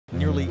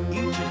Nearly each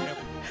and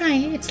every... Hi,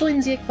 it's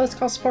Lindsay at Close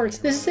Call Sports.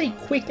 This is a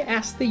quick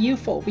Ask the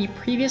UEFL. We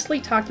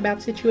previously talked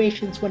about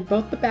situations when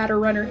both the batter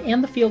runner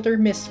and the fielder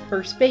missed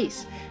first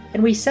base,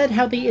 and we said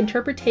how the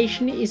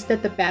interpretation is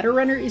that the batter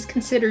runner is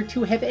considered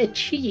to have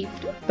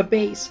achieved the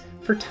base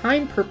for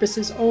time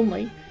purposes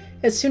only,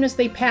 as soon as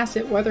they pass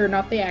it, whether or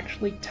not they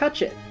actually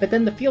touch it, but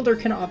then the fielder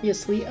can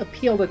obviously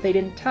appeal that they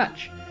didn't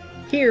touch.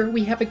 Here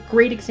we have a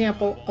great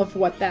example of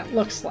what that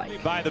looks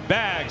like. By the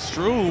bag,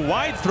 Strew,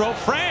 wide throw,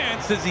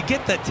 France, does he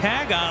get the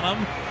tag on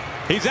him?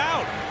 He's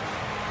out!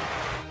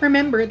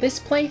 Remember, this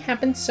play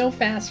happened so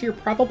fast you're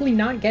probably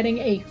not getting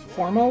a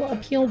formal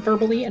appeal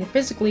verbally and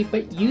physically,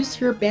 but use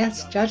your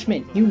best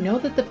judgment. You know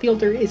that the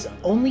fielder is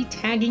only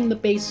tagging the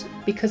base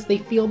because they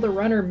feel the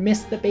runner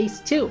missed the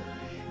base too.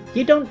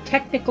 You don't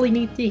technically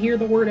need to hear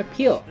the word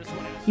appeal.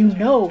 You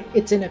know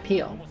it's an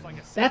appeal.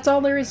 That's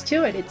all there is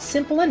to it. It's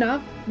simple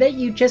enough that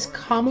you just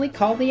calmly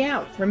call the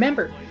out.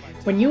 Remember,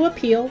 when you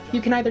appeal,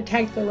 you can either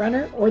tag the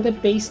runner or the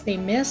base they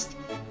missed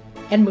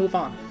and move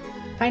on.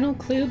 Final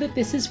clue that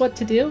this is what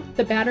to do: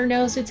 the batter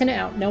knows it's an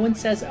out. No one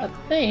says a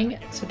thing,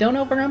 so don't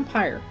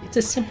over-umpire. It's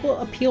a simple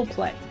appeal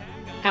play.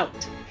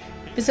 Out.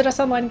 Visit us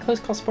online at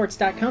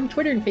closecallsports.com,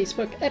 Twitter and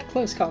Facebook at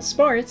Close Call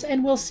Sports,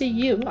 and we'll see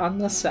you on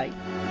the site.